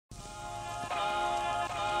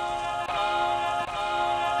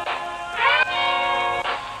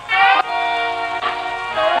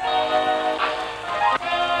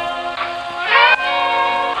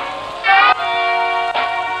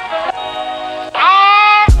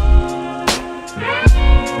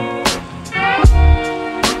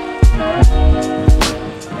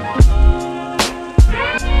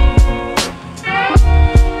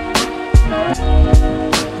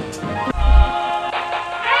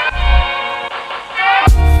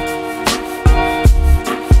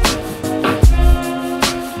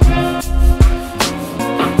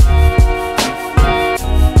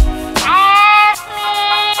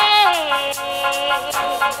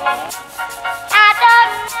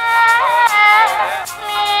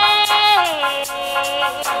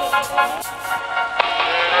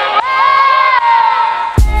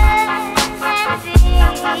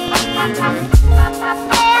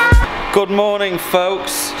Good morning,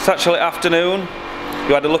 folks. It's actually afternoon.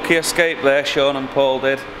 You had a lucky escape there, Sean and Paul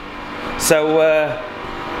did. So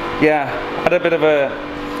yeah, had a bit of a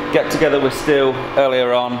get together with Stu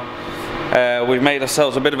earlier on. We've made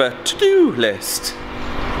ourselves a bit of a to-do list.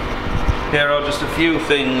 Here are just a few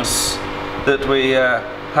things that we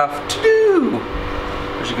have to do.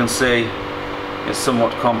 As you can see, it's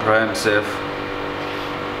somewhat comprehensive.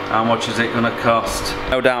 How much is it going to cost?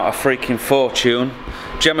 No doubt a freaking fortune.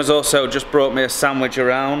 Gemma's also just brought me a sandwich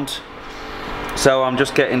around, so I'm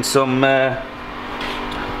just getting some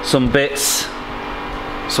bits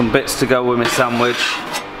to go with my sandwich.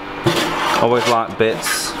 Always like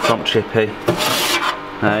bits from Chippy.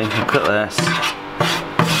 Hey, look at this.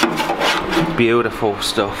 Beautiful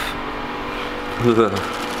stuff.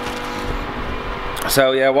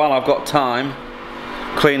 So yeah, while I've got time,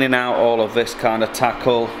 cleaning out all of this kind of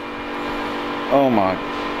tackle. Oh my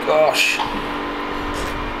gosh.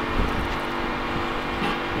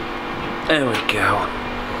 There we go.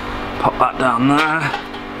 Pop that down there.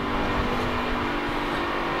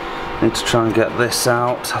 Need to try and get this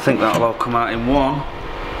out. I think that'll all come out in one.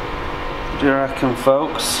 What do you reckon,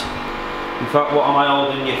 folks? In fact, what am I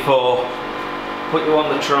holding you for? Put you on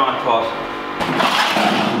the tripod.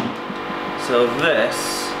 So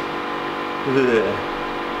this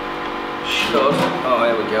should, oh,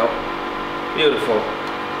 here we go. Beautiful.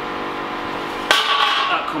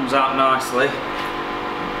 That comes out nicely.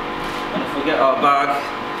 And if we get our bag,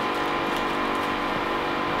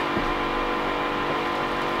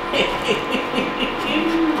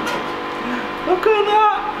 look at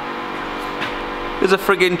that! There's a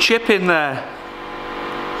friggin' chip in there.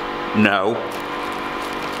 No.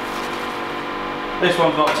 This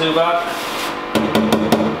one's not too bad. A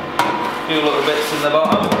few little bits in the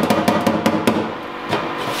bottom.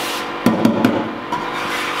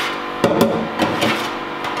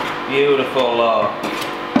 Beautiful, Lord.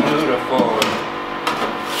 Beautiful.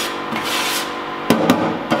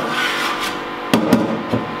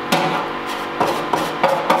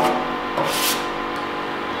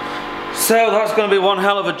 So that's going to be one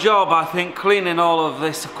hell of a job, I think, cleaning all of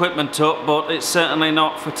this equipment up, but it's certainly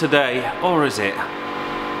not for today. Or is it?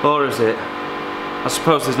 Or is it? I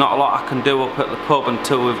suppose there's not a lot I can do up at the pub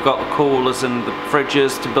until we've got the coolers and the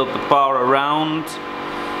fridges to build the bar around.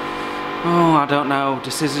 Oh, I don't know.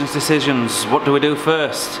 Decisions. What do we do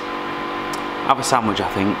first? Have a sandwich, I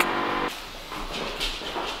think.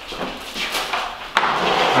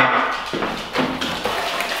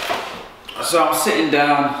 So I'm sitting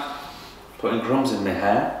down, putting crumbs in my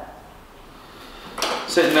hair.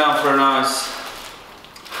 Sitting down for a nice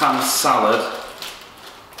ham salad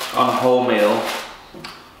on a wholemeal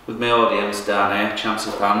with my audience down here,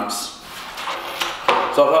 Chancy Pants. So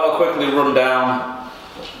I thought I'd quickly run down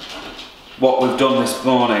what we've done this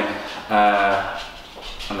morning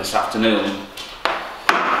and this afternoon,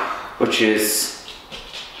 which is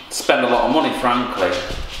spend a lot of money, frankly.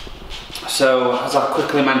 So, as I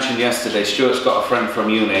quickly mentioned yesterday, Stuart's got a friend from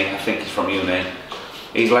uni, I think he's from uni.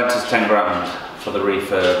 He's lent us 10 grand for the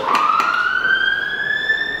refurb.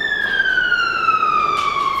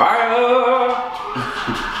 Fire!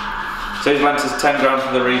 So he's lent us 10 grand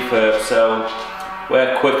for the refurb, so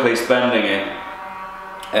we're quickly spending it.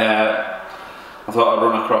 I thought I'd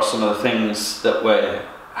run across some of the things that we're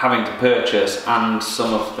having to purchase and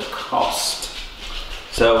some of the cost.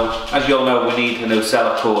 So, as you all know, we need a new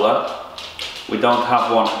cellar cooler. We don't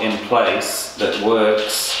have one in place that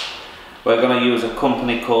works. We're going to use a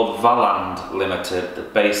company called Valand Limited,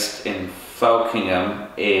 that's based in Folkeingham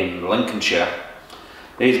in Lincolnshire.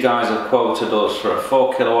 These guys have quoted us for a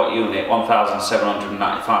 4 kilowatt unit,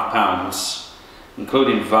 £1,795,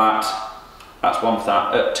 including VAT. That's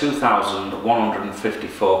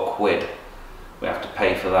 2,154 quid we have to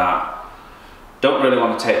pay for that. Don't really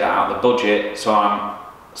want to take that out of the budget, so I'm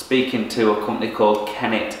speaking to a company called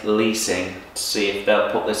Kennet Leasing to see if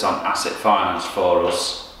they'll put this on asset finance for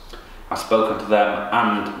us. I've spoken to them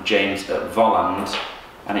and James at Voland,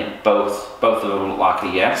 and both of them look like a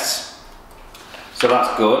yes. So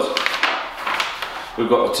that's good. We've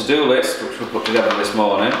got a to-do list which we put together this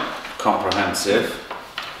morning, comprehensive.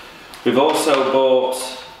 We've also bought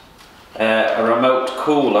a remote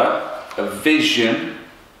cooler, a Vision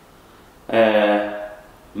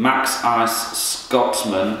Max Ice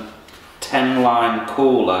Scotsman 10-line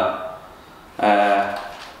cooler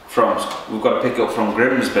we've got to pick up from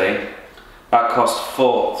Grimsby. That cost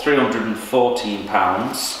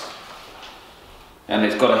 £314, and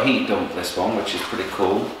it's got a heat dump, this one, which is pretty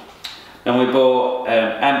cool. Then we bought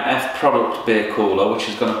MF Product beer cooler, which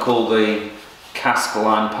is going to cool the cask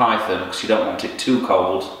line Python, because you don't want it too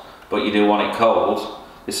cold, but you do want it cold.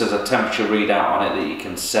 This has a temperature readout on it that you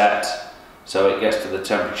can set so it gets to the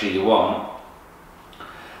temperature you want.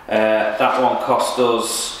 That one cost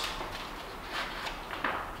us,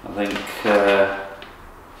 I think,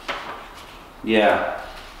 yeah,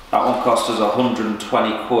 that one cost us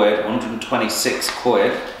 120 quid, 126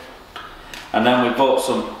 quid. And then we bought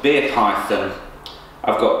some beer python.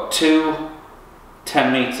 I've got two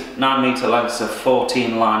 9 metre lengths of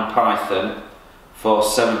 14 line python for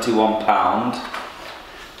 £71.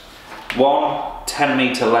 One 10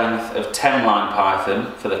 metre length of 10 line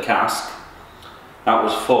python for the cask, that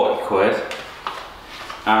was 40 quid.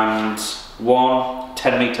 And one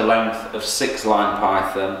 10 metre length of 6 line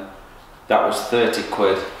python, that was 30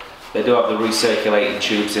 quid. They do have the recirculating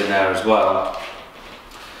tubes in there as well.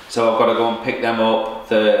 So I've got to go and pick them up.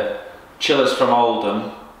 The chiller's from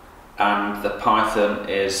Oldham and the python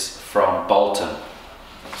is from Bolton.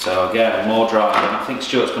 So again, more driving. I think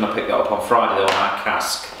Stuart's going to pick that up on Friday though on our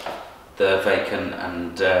cask, the vacant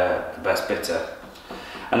and the best bitter.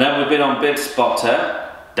 And then we've been on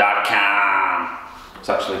bidspotter.com. It's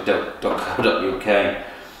actually .co.uk.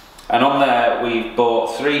 And on there we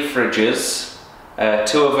bought 3 fridges. 2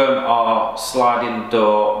 of them are sliding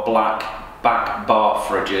door black back bar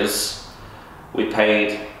fridges. We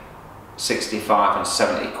paid 65 and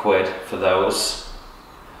 70 quid for those.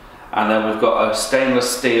 And then we've got a stainless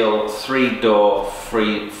steel 3-door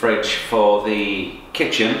fridge for the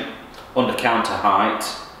kitchen, under counter height.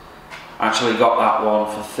 Actually got that one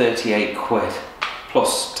for 38 quid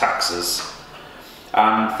plus taxes.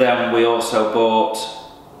 And then we also bought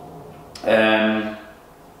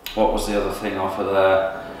what was the other thing off of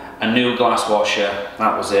there? A new glass washer,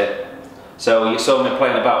 that was it. So you saw me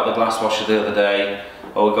playing about with the glass washer the other day.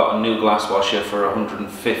 Well, we got a new glass washer for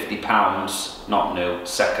 £150, not new,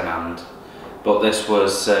 second hand. But this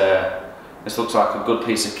was, this looks like a good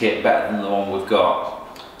piece of kit, better than the one we've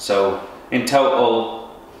got. So in total,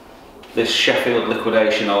 this Sheffield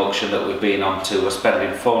liquidation auction that we've been on to, we're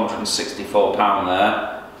spending £464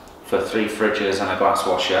 there for 3 fridges and a glass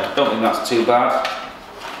washer. Don't think that's too bad.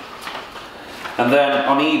 And then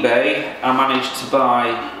on eBay, I managed to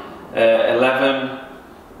buy 11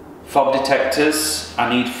 fob detectors. I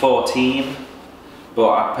need 14,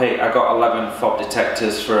 but I got 11 fob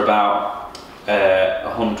detectors for about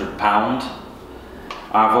 £100.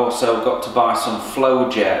 I've also got to buy some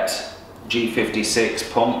Flowjet G56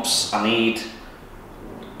 pumps. I need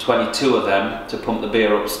 22 of them to pump the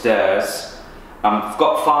beer upstairs. I've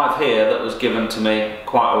got 5 here that was given to me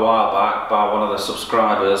quite a while back by one of the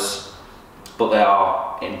subscribers, but they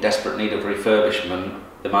are in desperate need of refurbishment.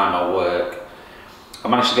 They might not work. I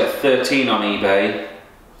managed to get 13 on eBay.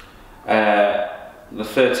 The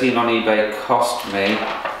 13 on eBay cost me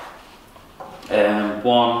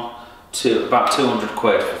about 200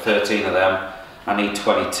 quid for 13 of them. I need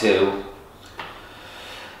 22.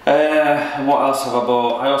 And what else have I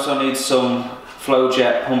bought? I also need some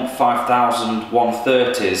Flowjet Pump 5000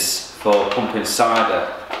 130s for pumping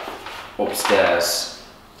cider upstairs.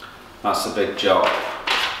 That's a big job.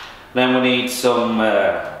 Then we need some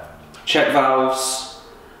check valves.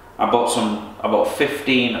 I bought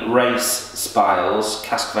 15 race spiles,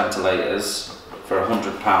 cask ventilators, for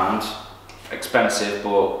 £100. Expensive,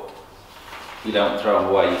 but you don't throw them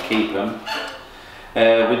away, you keep them.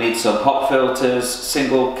 We need some hop filters,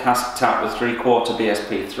 single cask tap with 3/4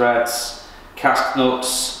 BSP threads, cask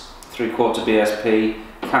nuts, 3/4 BSP,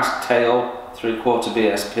 cask tail, 3/4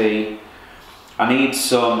 BSP. I need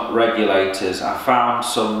some regulators. I found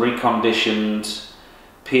some reconditioned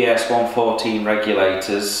PS 114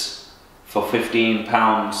 regulators for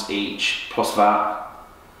 £15 each, plus VAT.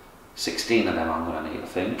 16 of them I'm going to need, I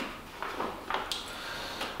think.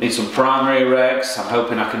 Need some primary regs. I'm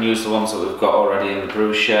hoping I can use the ones that we've got already in the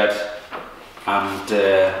brew shed. And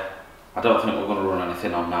I don't think we're going to run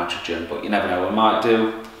anything on nitrogen, but you never know, we might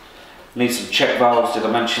do. Need some check valves, did I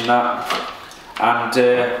mention that? And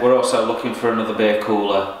we're also looking for another beer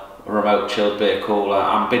cooler, a remote chilled beer cooler.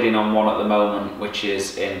 I'm bidding on one at the moment, which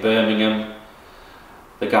is in Birmingham.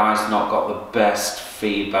 The guy's not got the best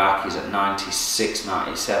feedback. He's at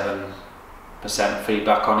 96-97%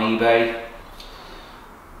 feedback on eBay.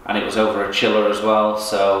 And it was over a chiller as well,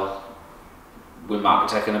 so we might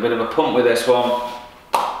be taking a bit of a punt with this one.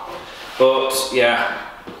 But yeah,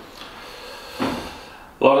 a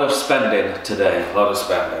lot of spending today, a lot of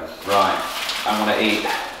spending. Right, I'm gonna eat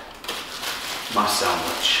my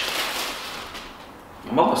sandwich.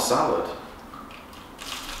 I'm on a salad.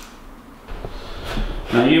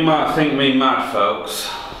 Now you might think me mad, folks.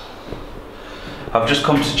 I've just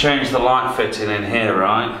come to change the light fitting in here,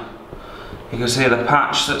 right? You can see the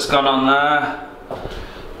patch that's gone on there.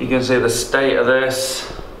 You can see the state of this.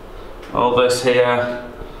 all this here,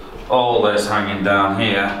 all this hanging down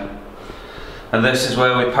here. And this is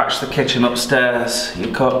where we patched the kitchen upstairs.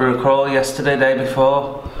 You can't recall yesterday, day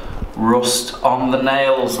before? Rust on the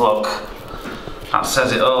nails, look. That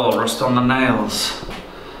says it all, rust on the nails.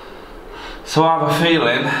 So I have a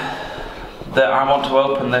feeling that I want to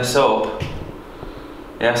open this up.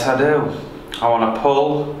 Yes, I do. I want to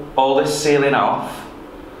pull all this ceiling off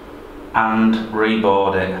and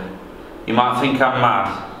reboard it. You might think I'm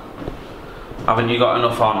mad. Haven't you got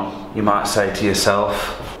enough on? You might say to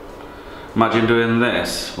yourself. Imagine doing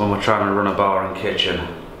this when we're trying to run a bar and kitchen.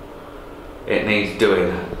 It needs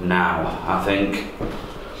doing now, I think.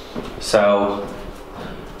 So,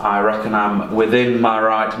 I reckon I'm within my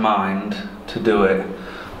right mind to do it.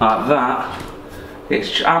 Like that,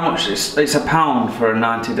 it's how much? It's £1 for a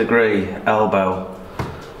 90-degree elbow.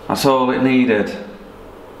 That's all it needed.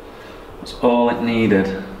 That's all it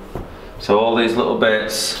needed. So all these little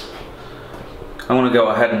bits, I'm going to go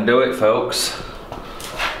ahead and do it, folks.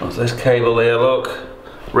 What's this cable here, look?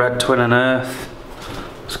 Red twin and earth.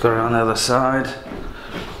 Let's go around the other side.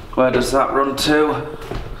 Where does that run to?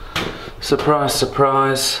 Surprise,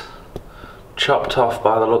 surprise. Chopped off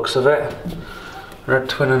by the looks of it. Red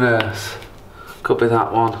twin and earth. Could be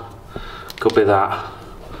that one. Could be that.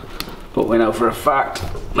 But we know for a fact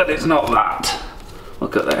that it's not that.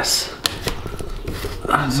 Look at this.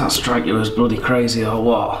 Does that strike you as bloody crazy or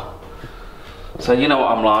what? So you know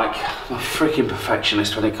what I'm like. I'm a freaking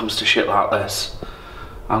perfectionist when it comes to shit like this.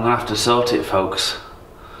 I'm gonna have to sort it, folks.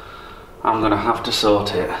 I'm gonna have to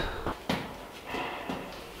sort it.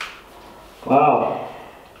 Wow.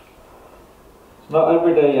 It's not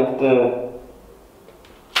every day you have to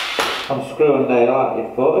unscrew a nail out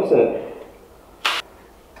your foot, is it?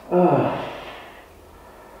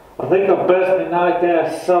 I think I've burst my night air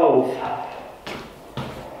soles.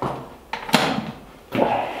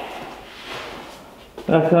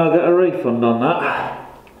 Can I get a refund on that?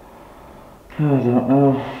 I don't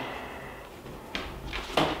know.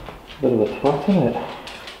 Bit of a twat, isn't it?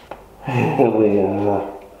 Here we are.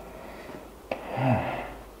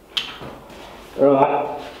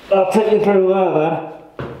 Right, I'll take you through there then.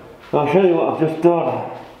 I'll show you what I've just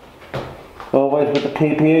done. Always with the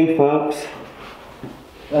PPE, folks.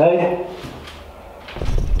 Hey?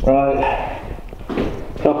 Right.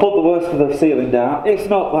 So I put the worst of the ceiling down. It's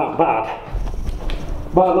not that bad.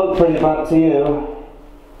 Might look pretty bad to you,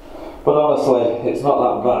 but honestly, it's not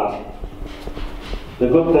that bad. The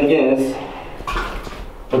good thing is,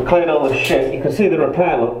 we've cleared all the shit. You can see the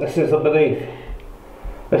repair, look, this is underneath.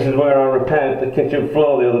 This is where I repaired the kitchen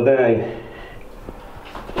floor the other day.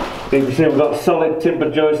 You can see we've got solid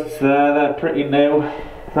timber joists there, they're pretty new.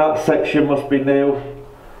 That section must be new.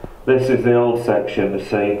 This is the old section,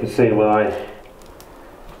 so you can see why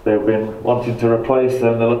they've been wanting to replace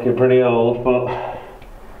them. They're looking pretty old, but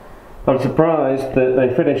I'm surprised that they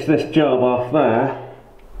finished this job off there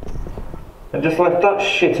and just left that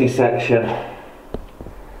shitty section.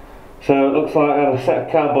 So it looks like I had a set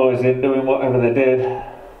of cowboys in doing whatever they did.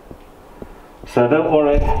 So don't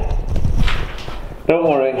worry,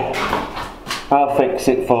 I'll fix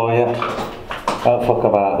it for you. Don't fuck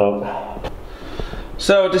about, look.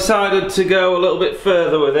 So I decided to go a little bit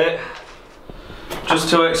further with it, just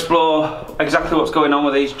to explore exactly what's going on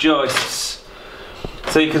with these joists.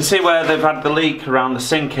 So you can see where they've had the leak around the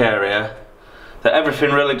sink area, that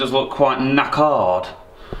everything really does look quite knackered.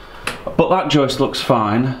 But that joist looks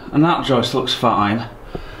fine, and that joist looks fine,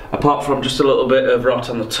 apart from just a little bit of rot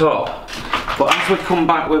on the top. But as we come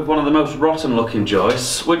back with one of the most rotten looking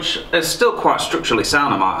joists, which is still quite structurally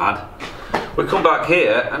sound I might add, we come back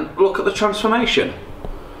here and look at the transformation.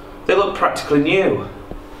 They look practically new.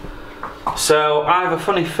 So I have a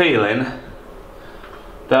funny feeling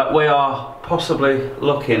that we are possibly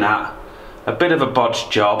looking at a bit of a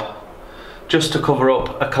bodged job just to cover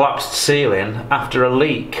up a collapsed ceiling after a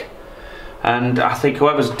leak. And I think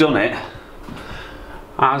whoever's done it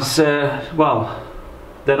has, well,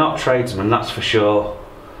 they're not tradesmen, that's for sure.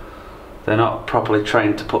 They're not properly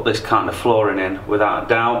trained to put this kind of flooring in, without a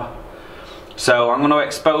doubt. So I'm going to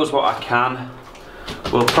expose what I can.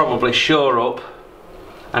 We'll probably shore up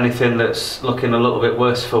anything that's looking a little bit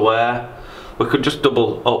worse for wear. We could just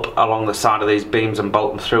double up along the side of these beams and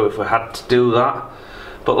bolt them through if we had to do that.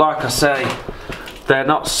 But like I say, they're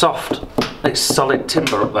not soft. It's solid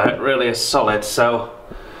timber up there, it really is solid. So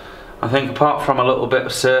I think apart from a little bit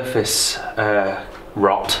of surface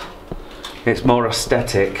rot, it's more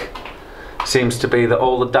aesthetic. Seems to be that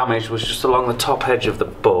all the damage was just along the top edge of the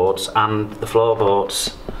boards and the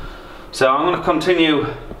floorboards. So I'm going to continue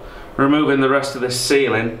removing the rest of this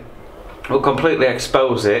ceiling. We'll completely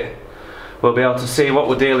expose it. we'll be able to see what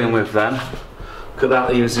we're dealing with then. Look at that,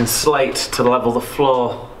 they're using slate to level the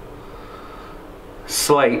floor.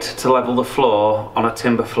 Slate to level the floor on a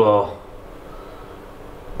timber floor.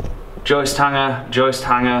 Joist hanger,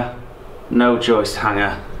 no joist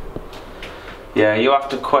hanger. Yeah, you have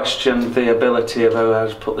to question the ability of how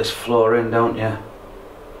to put this floor in, don't you?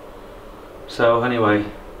 So anyway,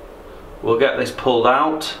 we'll get this pulled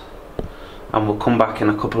out and we'll come back in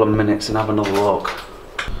a couple of minutes and have another look.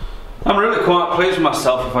 I'm really quite pleased with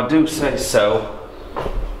myself, if I do say so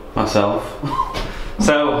myself.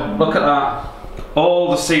 So look at that, all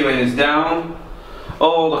the ceiling is down,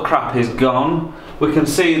 all the crap is gone. We can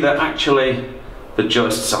see that actually the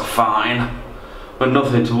joists are fine, but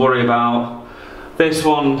nothing to worry about. This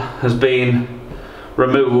one has been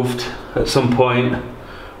removed at some point,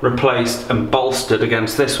 replaced and bolstered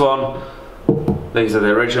against this one. These are the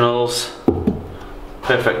originals,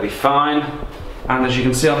 perfectly fine. And as you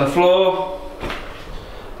can see on the floor,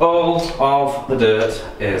 all of the dirt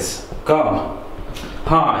is gone.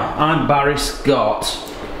 Hi, I'm Barry Scott.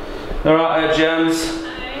 Alright there, James.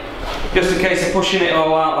 Just in case of pushing it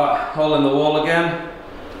all out that hole in the wall again,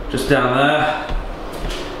 just down there.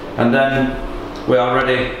 And then we are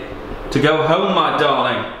ready to go home, my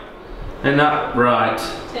darling. Isn't that right?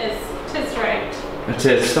 It is right. It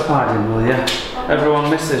is. Stop hiding, will you? Everyone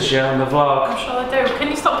misses you in the vlog. What shall I do? Can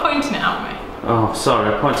you stop pointing it at me? Oh,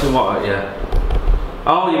 sorry, pointing what at you?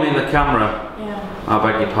 Oh, you mean the camera? Yeah. I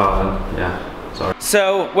beg your pardon, yeah, sorry.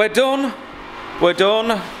 So, we're done, we're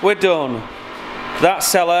done, we're done. That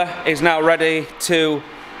cellar is now ready to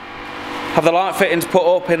have the light fittings put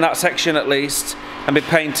up in that section at least and be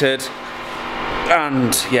painted.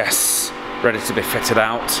 And yes, ready to be fitted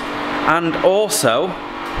out. And also,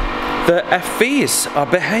 the FVs are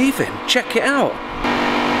behaving. Check it out.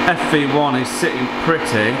 FV1 is sitting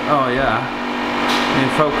pretty. Oh yeah. You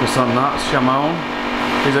focus on that. Chamon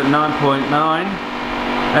is at 9.9.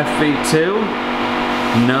 FV2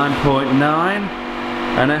 9.9,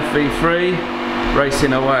 and FV3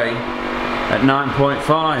 racing away at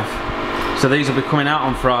 9.5. So these will be coming out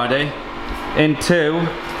on Friday into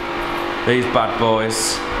these bad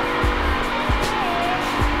boys.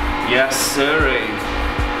 Yes, sirree.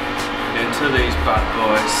 Into these bad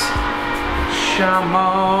boys.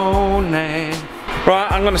 Chamone.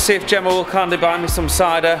 Right, I'm going to see if Gemma will kindly buy me some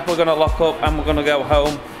cider. We're going to lock up and we're going to go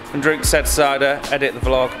home and drink said cider, edit the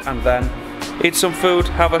vlog, and then eat some food,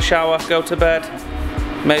 have a shower, go to bed.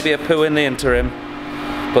 Maybe a poo in the interim.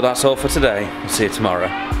 But that's all for today. I'll see you tomorrow.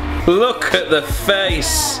 Look at the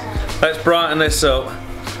face. Let's brighten this up.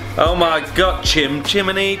 Oh my god,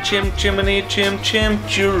 chimney, chimney.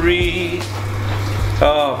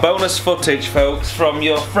 Oh, bonus footage, folks, from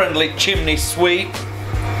your friendly chimney sweep.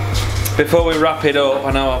 Before we wrap it up,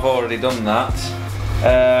 I know I've already done that.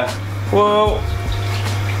 Whoa.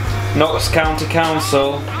 Notts County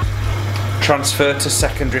Council transfer to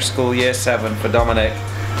secondary school year 7 for Dominic.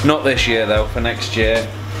 Not this year though, for next year.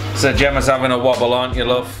 So Gemma's having a wobble, aren't you,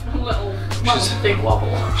 love? Big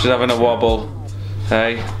wobble. She's having a wobble.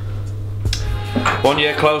 Hey. 1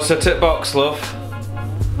 year closer to box, love.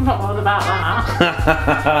 I'm not bothered about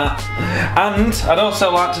that. And I'd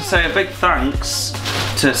also like to say a big thanks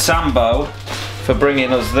to Sambo for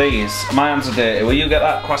bringing us these. My hands are dirty. Will you get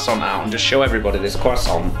that croissant out and just show everybody this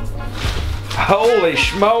croissant? Holy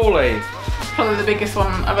schmoly! Probably the biggest one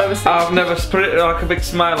I've ever seen. I've never put it like a big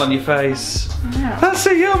smile on your face. Yeah. That's a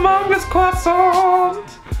humongous croissant!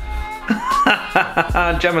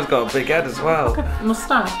 Gemma's got a big head as well.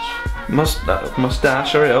 Moustache.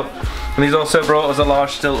 Moustache, hurry up. And he's also brought us a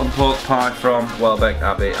large Stilton pork pie from Welbeck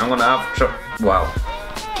Abbey. I'm gonna have, well,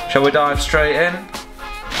 shall we dive straight in?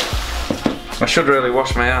 I should really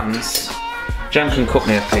wash my hands. Jem can cut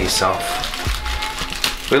me a piece off.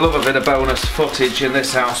 We love a bit of bonus footage in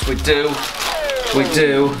this house, we do. We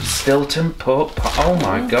do. Stilton pork pie, oh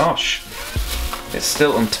my gosh. It's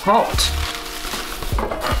Stilton topped.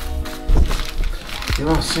 You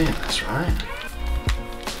are seeing this, right?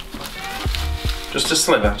 Just a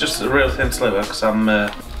sliver, just a real thin sliver, because I'm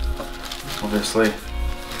obviously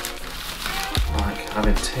like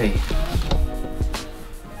having tea.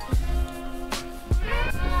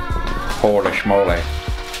 Holy schmoly.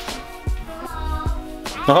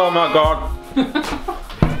 Oh my god.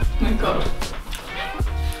 Oh my god.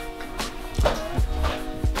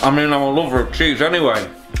 I mean, I'm a lover of cheese anyway.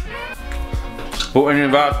 But when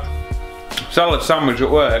you've had a salad sandwich at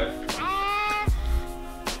work,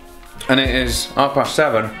 and it is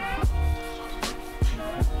 7:30,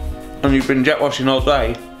 and you've been jet washing all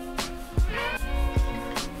day.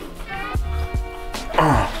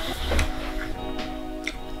 Oh.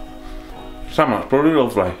 Salmon's pretty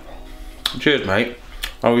lovely. Cheers, mate.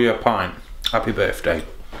 Oh, you a pint. Happy birthday.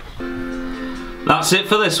 That's it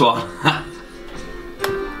for this one.